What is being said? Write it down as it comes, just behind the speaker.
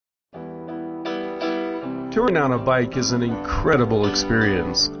Touring on a bike is an incredible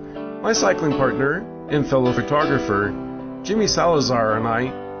experience. My cycling partner and fellow photographer, Jimmy Salazar, and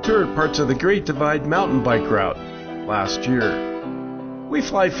I toured parts of the Great Divide mountain bike route last year. We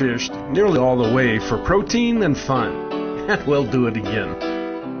fly fished nearly all the way for protein and fun, and we'll do it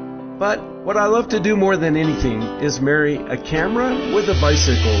again. But what I love to do more than anything is marry a camera with a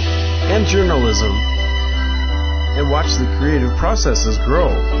bicycle and journalism and watch the creative processes grow.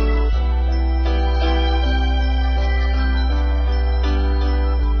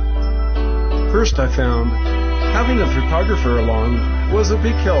 First, I found having a photographer along was a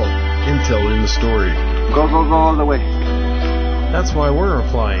big help in telling the story. Go all the way. That's why we're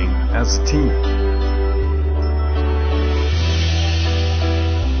applying as a team.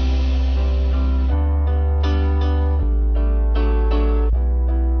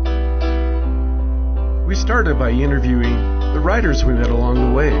 We started by interviewing the riders we met along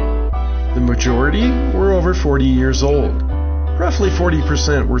the way. The majority were over 40 years old. Roughly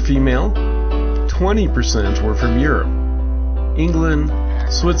 40% were female, 20% were from Europe, England,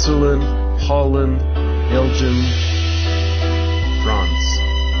 Switzerland, Holland, Belgium, France.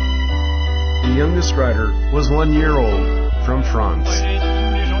 The youngest rider was 1 year old from France. Tous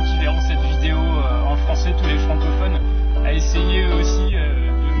les gens qui verront cette vidéo en français, tous les francophones, à essayer aussi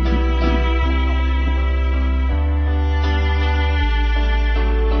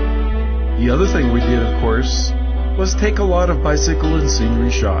The other thing we did, of course, was take a lot of bicycle and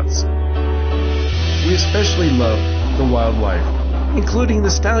scenery shots. We especially loved the wildlife, including the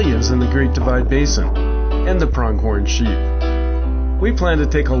stallions in the Great Divide Basin and the pronghorn sheep. We plan to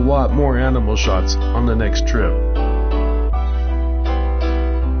take a lot more animal shots on the next trip.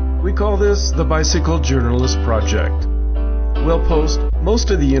 We call this the Bicycle Journalist Project. We'll post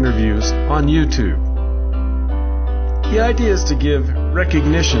most of the interviews on YouTube. The idea is to give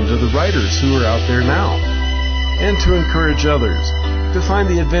recognition to the riders who are out there now, and to encourage others to find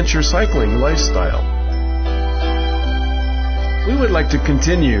the adventure cycling lifestyle. We would like to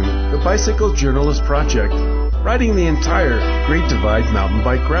continue the Bicycle Journalist Project, riding the entire Great Divide mountain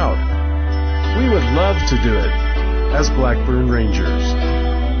bike route. We would love to do it as Blackburn Rangers.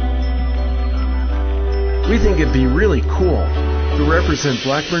 We think it'd be really cool to represent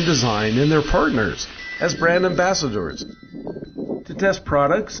Blackburn Design and their partners as brand ambassadors, to test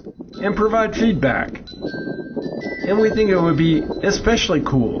products and provide feedback. And we think it would be especially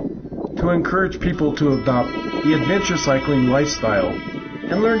cool to encourage people to adopt the adventure cycling lifestyle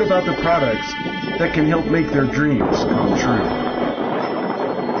and learn about the products that can help make their dreams come true.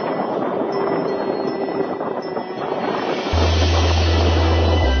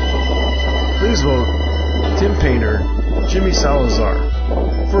 Please vote Tim Paynter, Jimmy Salazar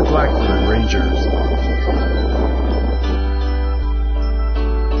for Blackburn Rangers.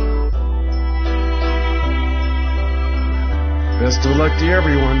 Best of luck to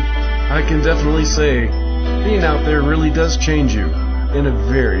everyone. I can definitely say being out there really does change you in a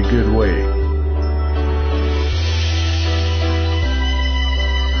very good way.